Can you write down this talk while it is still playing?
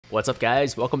What's up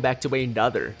guys, welcome back to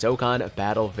another Dokkan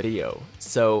battle video.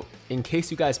 So in case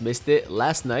you guys missed it,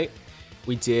 last night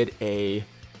we did a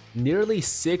nearly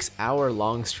 6-hour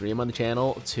long stream on the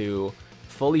channel to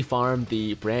fully farm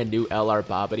the brand new LR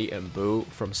Babidi and Buu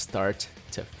from start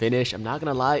to finish. I'm not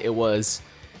gonna lie, it was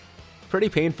pretty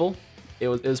painful. It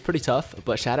was pretty tough,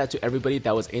 but shout out to everybody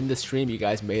that was in the stream. You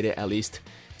guys made it at least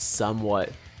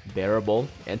somewhat bearable.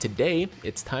 And today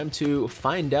it's time to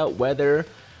find out whether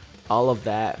all of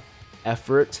that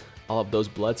effort, all of those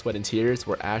blood, sweat, and tears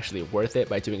were actually worth it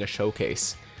by doing a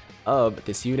showcase of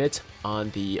this unit on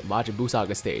the Majin Buu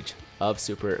Saga stage of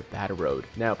Super Battle Road.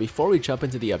 Now, before we jump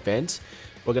into the event,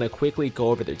 we're going to quickly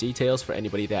go over the details for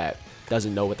anybody that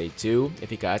doesn't know what they do.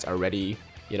 If you guys already,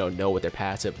 know what their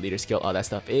passive, leader skill, all that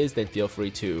stuff is, then feel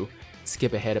free to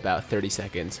skip ahead about 30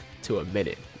 seconds to a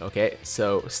minute. Okay,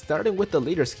 so starting with the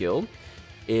leader skill,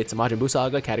 it's Majin Buu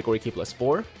Saga, category key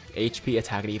 +4, HP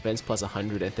attack and defense plus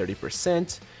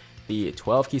 130%. The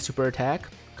 12 key super attack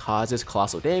causes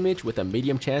colossal damage with a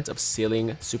medium chance of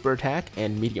sealing super attack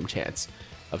and medium chance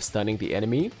of stunning the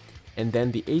enemy. And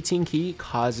then the 18 key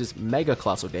causes mega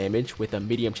colossal damage with a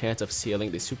medium chance of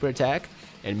sealing the super attack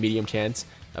and medium chance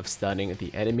of stunning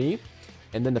the enemy.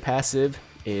 And then the passive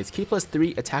is key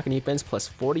 +3, attack and defense plus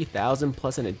 40,000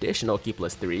 plus an additional key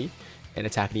 +3. And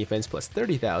attack and defense plus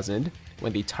 30,000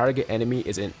 when the target enemy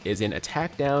is in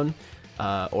attack down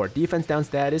or defense down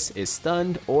status, is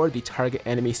stunned, or the target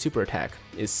enemy super attack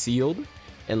is sealed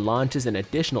and launches an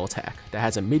additional attack that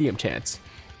has a medium chance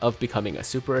of becoming a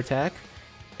super attack.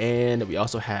 And we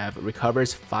also have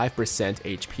recovers 5%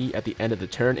 HP at the end of the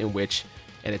turn in which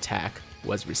an attack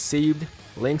was received.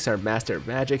 Links are Master of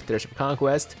Magic, Thirst for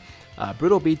Conquest,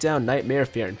 Brutal Beatdown, Nightmare,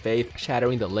 Fear and Faith,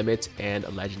 Shattering the Limit, and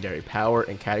Legendary Power.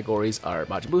 And categories are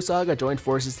Majin Buu Saga, Joined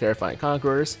Forces, Terrifying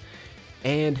Conquerors,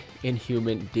 and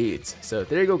Inhuman Deeds. So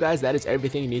there you go guys, that is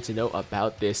everything you need to know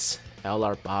about this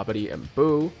LR Babidi and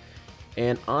Buu.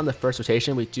 And on the first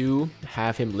rotation, we do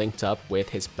have him linked up with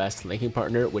his best linking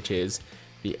partner, which is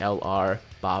the LR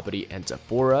Babidi and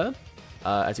Dabura.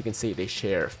 As you can see, they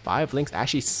share 5 links,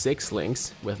 actually 6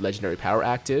 links with Legendary Power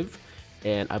active.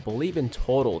 And I believe in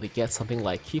total they get something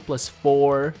like key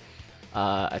 +4,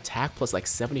 attack plus like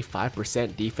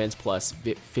 75%, defense plus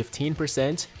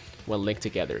 15% when linked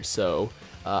together. So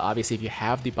obviously if you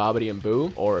have the Babidi and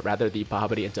Buu, or rather the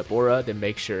Babidi and Dabura, then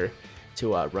make sure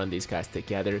to run these guys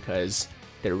together because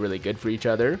they're really good for each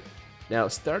other. Now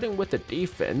starting with the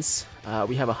defense,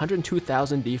 we have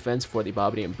 102,000 defense for the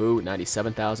Babidi and Buu,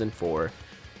 97,000 for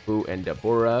Buu and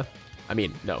Dabura. I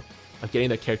mean, no, I'm getting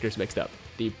the characters mixed up.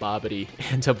 The Babidi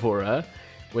and Dabura,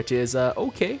 which is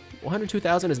okay.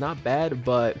 102,000 is not bad,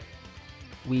 but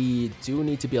we do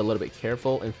need to be a little bit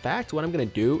careful. In fact, what I'm gonna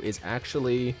do is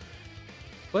actually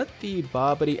put the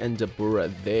Babidi and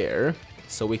Dabura there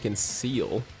so we can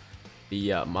seal the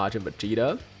Majin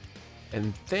Vegeta,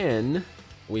 and then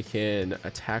we can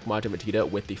attack Majin Vegeta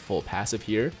with the full passive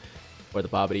here for the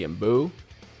Babidi and Buu,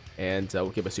 and we'll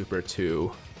give a super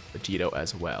to Vegito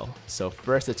as well. So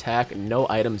first attack, no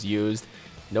items used,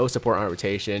 no support on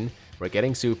rotation. We're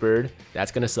getting supered.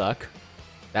 That's gonna suck.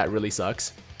 That really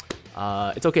sucks.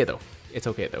 It's okay though. It's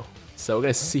okay though. So we're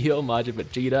gonna seal Majin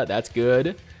Vegeta. That's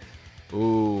good.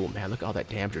 Ooh, man, look at all that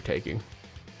damage you're taking.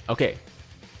 Okay.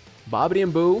 Babidi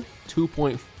and Buu,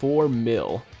 2.4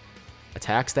 mil.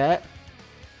 Attack stat.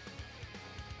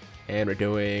 And we're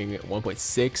doing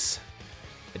 1.6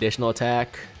 additional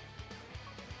attack.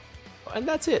 And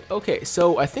that's it. Okay,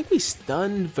 so I think we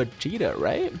stunned Vegeta,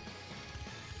 right?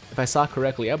 If I saw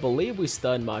correctly, I believe we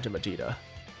stunned Majin Vegeta.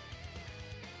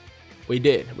 We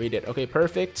did. Okay,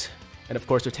 perfect. And of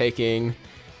course, we're taking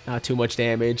not too much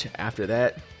damage after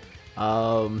that.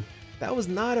 That was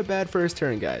not a bad first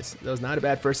turn, guys. That was not a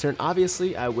bad first turn.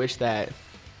 Obviously, I wish that,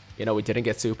 we didn't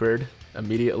get supered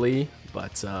immediately,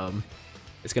 but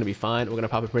it's going to be fine. We're going to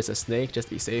pop a Princess Snake just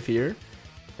to be safe here.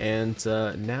 And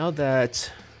now that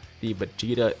the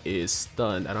Vegeta is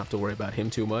stunned, I don't have to worry about him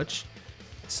too much.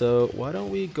 So why don't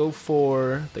we go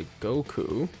for the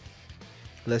Goku?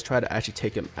 Let's try to actually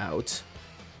take him out,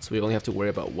 so we only have to worry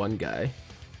about one guy.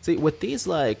 See, with these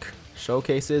like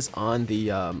showcases on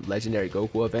the Legendary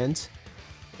Goku event,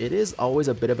 it is always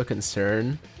a bit of a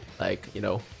concern, like,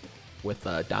 with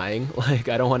dying. Like,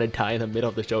 I don't want to die in the middle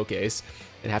of the showcase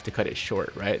and have to cut it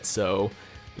short, right? So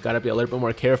you gotta be a little bit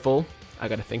more careful. I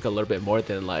gotta think a little bit more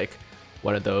than like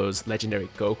one of those Legendary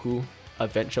Goku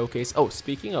event showcase. Oh,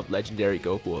 speaking of Legendary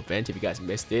Goku event, if you guys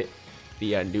missed it,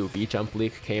 the new V-Jump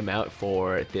leak came out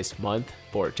for this month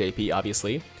for JP,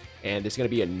 obviously, and there's gonna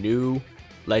be a new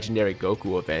Legendary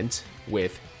Goku event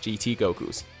with GT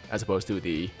Gokus as opposed to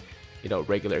the you know,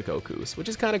 regular Gokus, which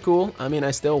is kind of cool. I mean,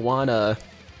 I still want the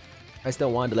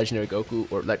legendary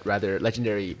Goku, or rather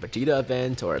legendary Vegeta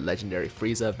event or legendary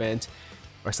Frieza event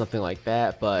or something like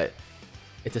that, but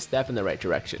it's a step in the right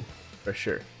direction for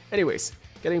sure. Anyways,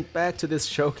 getting back to this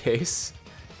showcase,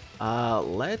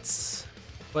 let's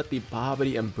put the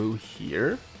Babidi and Buu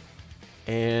here,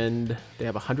 and they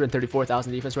have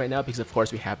 134,000 defense right now because of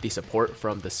course we have the support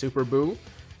from the Super Buu,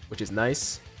 which is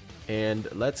nice. And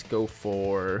let's go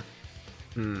for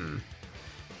I'm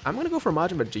gonna go for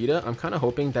Majin Vegeta. I'm kind of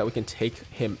hoping that we can take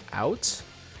him out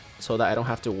so that I don't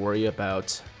have to worry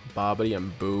about Babidi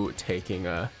and Buu taking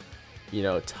a, you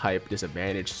know, type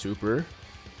disadvantage super,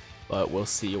 but we'll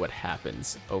see what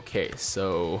happens. Okay,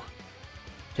 so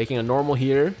taking a normal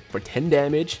here for 10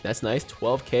 damage. That's nice.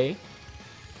 12k.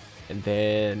 And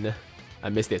then I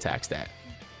missed the attack stat.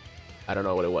 I don't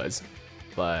know what it was,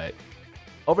 but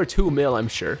over 2 mil, I'm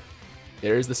sure.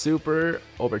 There's the super,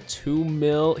 over 2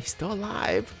 mil. He's still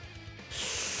alive.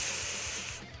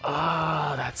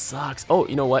 Ah, that sucks. Oh,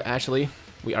 you know what? Actually,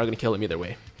 we are gonna kill him either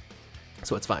way,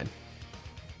 so it's fine.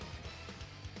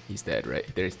 He's dead, right?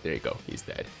 There you go. He's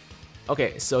dead.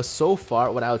 Okay, so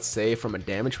far, what I would say from a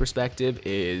damage perspective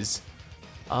is,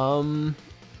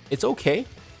 it's okay.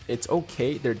 It's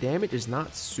okay. Their damage is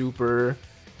not super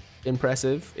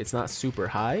impressive. It's not super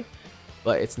high,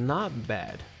 but it's not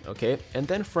bad. Okay, and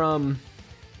then from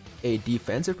a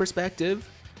defensive perspective,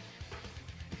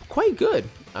 quite good,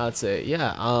 I would say.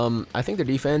 Yeah, I think their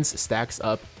defense stacks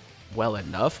up well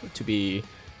enough to be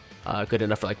good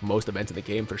enough for like most events in the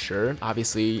game for sure.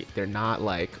 Obviously, they're not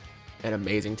like an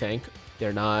amazing tank.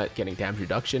 They're not getting damage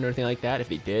reduction or anything like that. If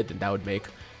they did, then that would make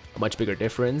a much bigger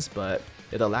difference. But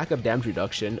the lack of damage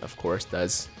reduction, of course,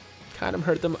 does kind of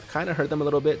hurt them a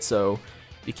little bit. So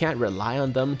you can't rely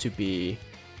on them to be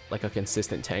like a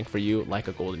consistent tank for you, like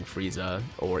a Golden Frieza,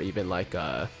 or even like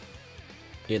a,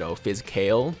 you know, Fizz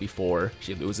Kale before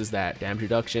she loses that damage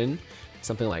reduction,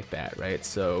 something like that, right?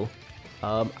 So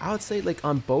I would say like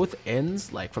on both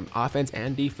ends, like from offense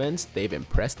and defense, they've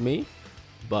impressed me,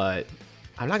 but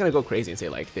I'm not gonna go crazy and say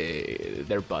like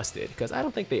they're busted, because I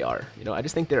don't think they are. You know, I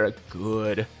just think they're a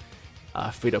good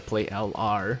free-to-play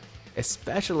LR,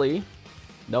 especially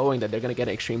knowing that they're gonna get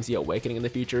an Extreme Z Awakening in the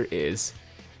future is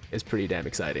pretty damn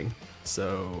exciting.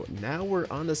 So now we're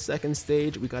on the second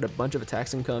stage. We got a bunch of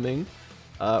attacks incoming.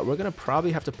 We're gonna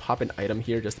probably have to pop an item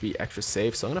here just to be extra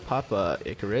safe. So I'm gonna pop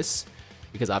Icarus,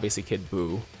 because obviously Kid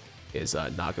Buu is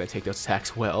not gonna take those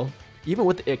attacks well. Even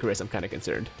with the Icarus, I'm kind of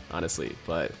concerned, honestly,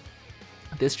 but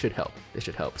this should help. This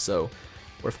should help. So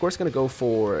we're of course gonna go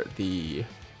for the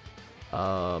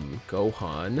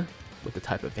Gohan with the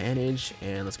type advantage,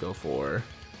 and let's go for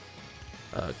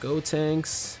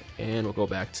Gotenks, and we'll go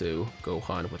back to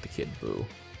Gohan with the Kid Buu.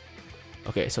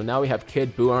 Okay, so now we have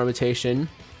Kid Buu armamentation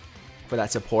for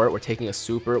that support. We're taking a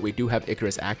super. We do have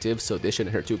Icarus active, so this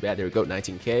shouldn't hurt too bad. There we go,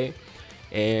 19k,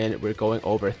 and we're going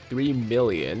over 3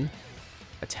 million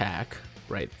attack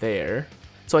right there.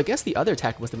 So I guess the other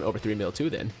attack must have been over 3 mil too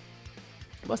then.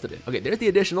 Must have been. Okay, there's the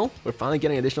additional. We're finally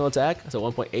getting additional attack. So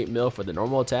 1.8 mil for the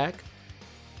normal attack.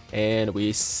 And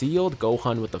we sealed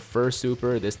Gohan with the first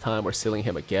super. This time we're sealing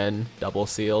him again. Double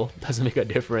seal. Doesn't make a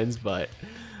difference, but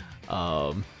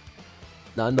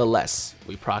nonetheless,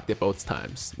 we procced it both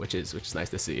times, which is nice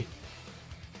to see.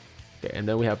 Okay, and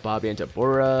then we have Bobby and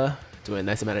Tabura doing a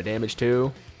nice amount of damage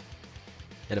too.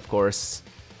 And of course,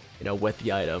 you know, with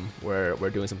the item, we're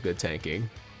doing some good tanking.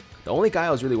 The only guy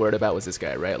I was really worried about was this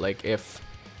guy, right? Like if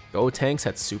Gotenks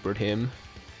had supered him,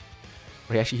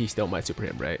 or actually he still might super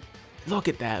him, right? Look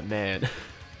at that, man.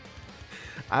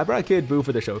 I brought Kid Buu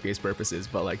for the showcase purposes,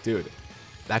 but like, dude,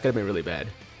 that could have been really bad.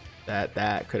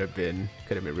 That could have been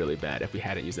really bad if we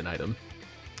hadn't used an item.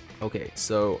 Okay,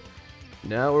 so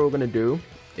now what we're gonna do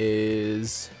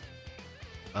is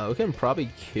we can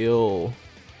probably kill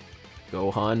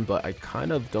Gohan, but I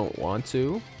kind of don't want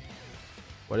to.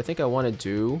 What I think I want to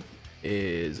do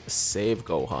is save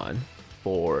Gohan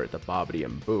for the Babidi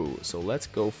and Buu. So let's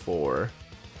go for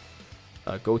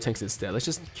Gotenks instead. Let's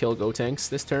just kill Gotenks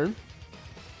this turn,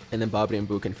 and then Babidi and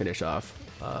Buu can finish off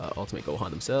Ultimate Gohan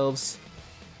themselves.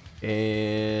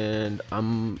 And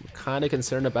I'm kind of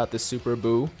concerned about this Super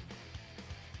Buu,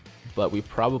 but we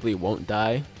probably won't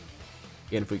die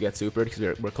again if we get supered,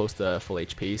 because we're close to full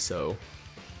HP. So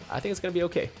I think it's gonna be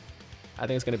okay. I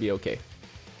think it's gonna be okay.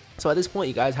 So at this point,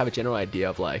 you guys have a general idea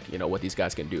of like, you know, what these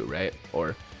guys can do, right?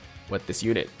 Or what this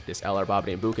unit, this LR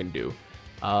Babidi and Buu can do.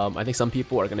 I think some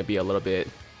people are gonna be a little bit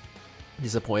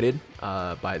disappointed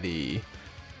by the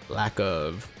lack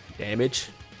of damage,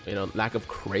 you know, lack of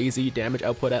crazy damage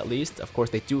output at least. Of course,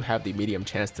 they do have the medium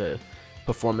chance to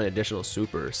perform an additional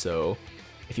super, so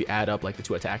if you add up like the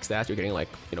 2 attack stats, you're getting like,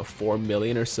 you know, 4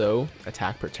 million or so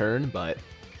attack per turn. But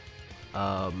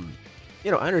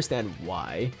you know, I understand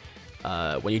why.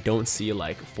 When you don't see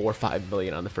like 4 or 5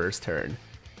 million on the first turn,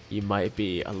 you might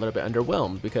be a little bit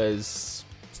underwhelmed, because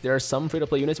there are some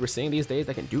free-to-play units we're seeing these days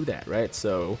that can do that, right?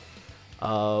 So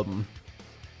I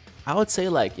would say,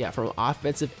 like, yeah, from an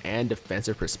offensive and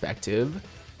defensive perspective,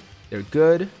 they're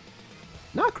good.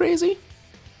 Not crazy,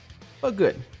 but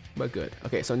good. But good.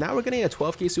 Okay, so now we're getting a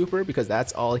 12k super, because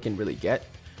that's all I can really get.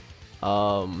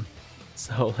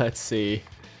 So let's see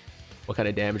what kind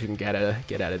of damage we can get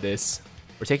out of this.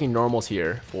 We're taking normals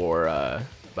here for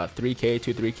about 3k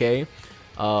to 3k.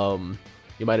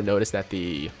 You might have noticed that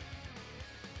the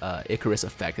Icarus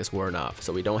effect is worn off,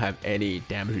 so we don't have any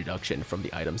damage reduction from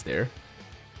the items there.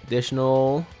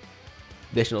 Additional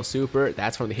super,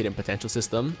 that's from the hidden potential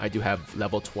system. I do have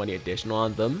level 20 additional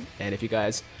on them, and if you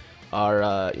guys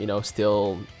are you know,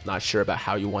 still not sure about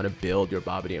how you want to build your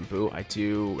Babidi Buu, I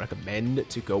do recommend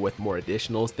to go with more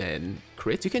additionals than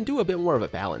crits. You can do a bit more of a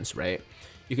balance, right?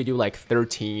 You could do like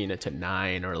 13 to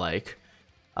 9, or like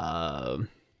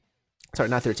sorry,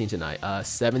 not 13 to 9,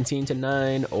 17 to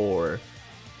 9, or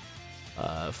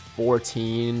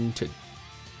 14 to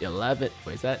 11.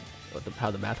 Wait, is that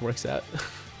how the math works out?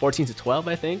 14 to 12,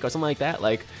 I think, or something like that.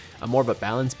 Like a more of a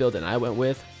balanced build than I went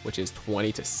with, which is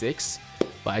 20 to 6.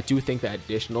 But I do think that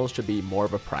additionals should be more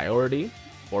of a priority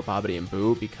for Babidi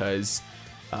Buu, because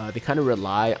they kind of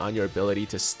rely on your ability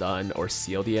to stun or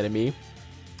seal the enemy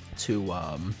to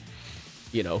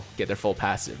you know, get their full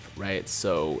passive, right?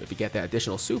 So if you get that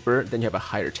additional super, then you have a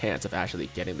higher chance of actually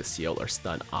getting the seal or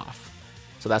stun off.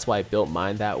 So that's why I built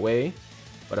mine that way.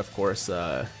 But of course,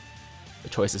 the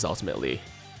choice is ultimately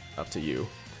up to you.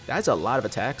 That's a lot of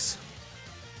attacks.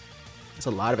 It's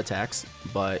a lot of attacks,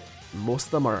 but most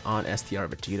of them are on STR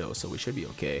Vegito, so we should be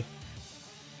okay.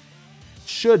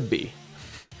 Should be.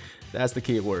 That's the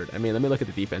key word. I mean, let me look at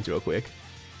the defense real quick.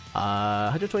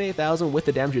 128,000 with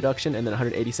the damage reduction, and then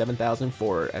 187,000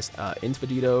 for Int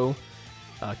Vegito.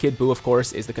 Kid Buu, of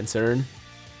course, is the concern,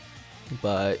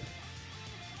 but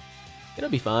it'll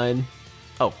be fine.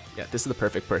 Oh, yeah, this is the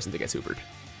perfect person to get supered.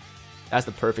 That's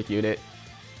the perfect unit.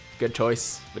 Good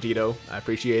choice, Vegito. I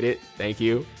appreciate it. Thank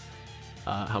you.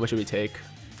 How much should we take?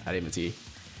 I didn't even see.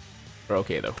 We're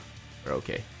okay, though. We're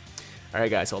okay. Alright,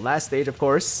 guys, so last stage, of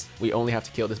course, we only have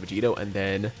to kill this Vegito, and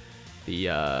then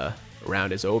the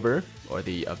round is over, or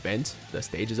the event, the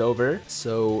stage is over.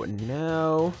 So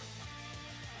now,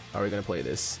 how are we gonna play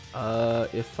this?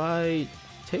 If I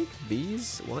take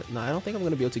these, what? No, I don't think I'm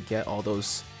gonna be able to get all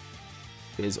those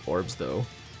Fizz orbs though.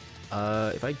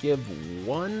 If I give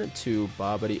one to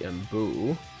Babidi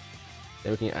Buu,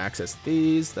 then we can access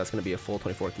these. That's gonna be a full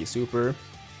 24 key super.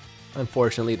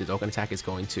 Unfortunately, the Dokkan attack is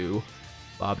going to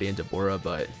Babidi and Dabura,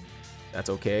 but that's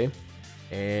okay.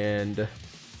 And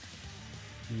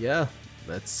yeah,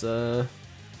 let's do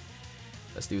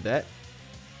that.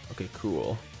 Okay,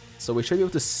 cool. So we should be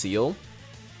able to seal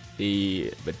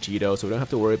the Vegito, so we don't have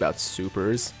to worry about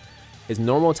supers. His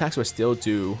normal attacks will still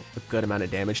do a good amount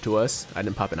of damage to us. I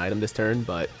didn't pop an item this turn,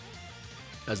 but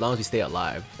as long as we stay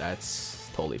alive, that's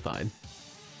totally fine.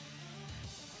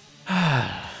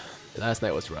 Last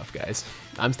night was rough, guys.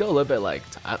 I'm still a little bit like,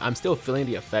 I'm still feeling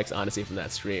the effects, honestly, from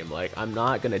that stream. Like, I'm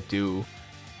not gonna do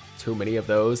too many of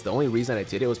those. The only reason I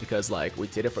did it was because, like, we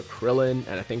did it for Krillin,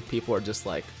 and I think people are just,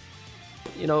 like,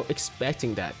 you know,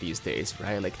 expecting that these days,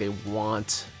 right? Like, they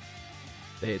want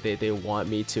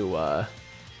me to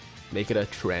make it a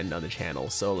trend on the channel.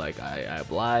 So, like, I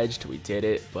obliged, we did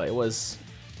it, but it was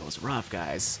rough,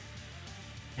 guys.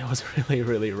 It was really,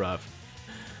 really rough.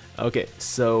 Okay,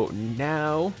 so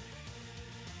now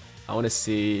I want to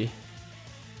see.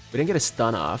 We didn't get a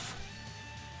stun off,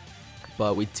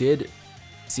 but we did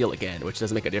seal again, which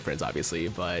doesn't make a difference, obviously.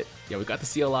 But yeah, we got the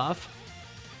seal off,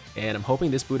 and I'm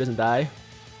hoping this Buu doesn't die.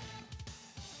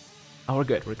 Oh, we're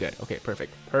good. We're good. Okay,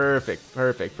 perfect. Perfect.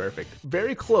 Perfect. Perfect.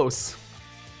 Very close.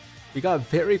 We got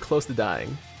very close to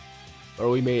dying, or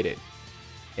we made it.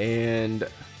 And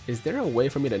is there a way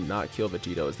for me to not kill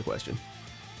Vegito? Is the question.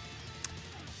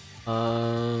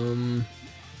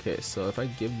 Okay, so if I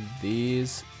give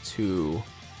these to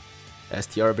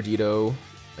STR Vegito,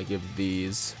 I give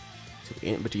these to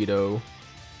Int Vegito,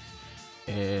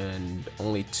 and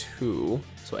only 2.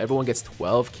 So everyone gets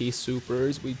 12 key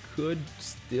supers. We could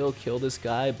still kill this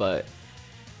guy, but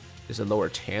there's a lower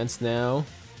chance now.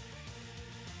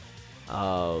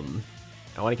 I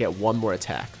want to get one more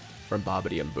attack from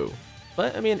Babidi Buu.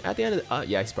 But I mean, at the end of the,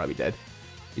 yeah, he's probably dead.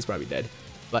 He's probably dead.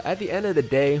 But at the end of the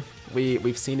day,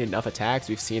 we've seen enough attacks,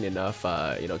 we've seen enough,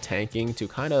 you know, tanking to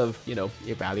kind of, you know,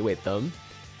 evaluate them.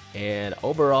 And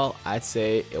overall, I'd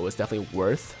say it was definitely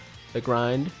worth the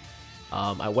grind.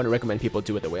 I wouldn't recommend people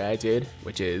do it the way I did,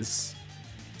 which is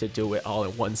to do it all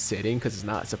in one sitting, because it's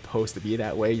not supposed to be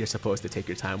that way. You're supposed to take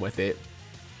your time with it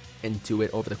and do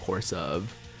it over the course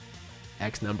of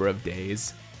X number of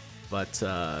days. But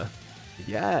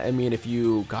yeah, I mean, if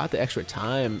you got the extra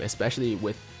time, especially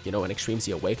with, you know, an Extreme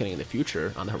Z Awakening in the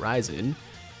future on the horizon,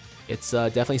 it's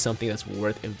definitely something that's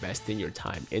worth investing your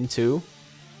time into.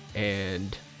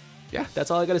 And yeah,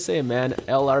 that's all I gotta say, man.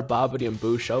 LR Babidi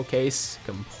Buu showcase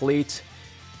complete.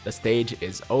 The stage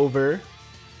is over,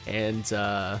 and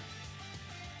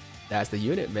that's the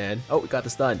unit, man. Oh, we got the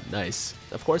stun. Nice.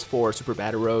 Of course, for Super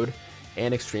Battle Road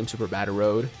and Extreme Super Battle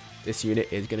Road, this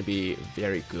unit is going to be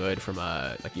very good from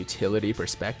a like utility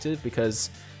perspective, because,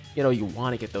 you know, you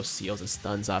want to get those seals and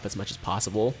stuns off as much as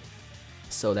possible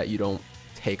so that you don't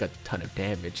take a ton of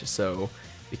damage. So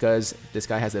because this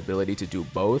guy has the ability to do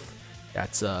both,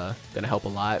 that's going to help a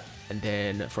lot. And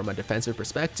then from a defensive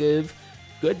perspective,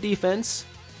 good defense.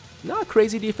 Not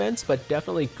crazy defense, but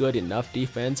definitely good enough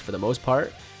defense for the most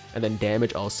part. And then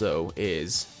damage also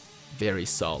is very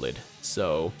solid.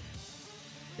 So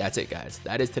that's it, guys.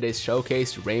 That is today's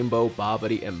showcase, Rainbow,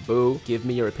 Babidi, and Buu. Give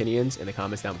me your opinions in the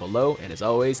comments down below. And as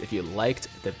always, if you liked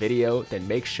the video, then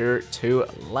make sure to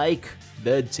like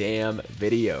the damn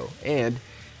video. And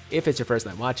if it's your first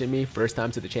time watching me, first time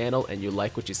to the channel, and you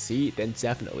like what you see, then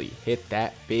definitely hit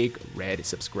that big red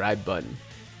subscribe button.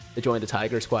 To join the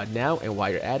Tiger Squad now, and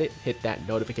while you're at it, hit that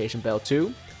notification bell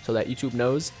too, so that YouTube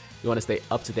knows you want to stay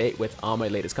up to date with all my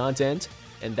latest content.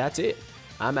 And that's it.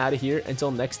 I'm out of here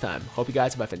until next time. Hope you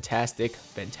guys have a fantastic,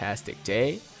 fantastic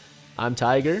day. I'm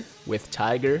Tiger with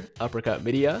Tiger Uppercut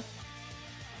Media,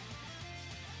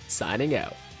 signing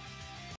out.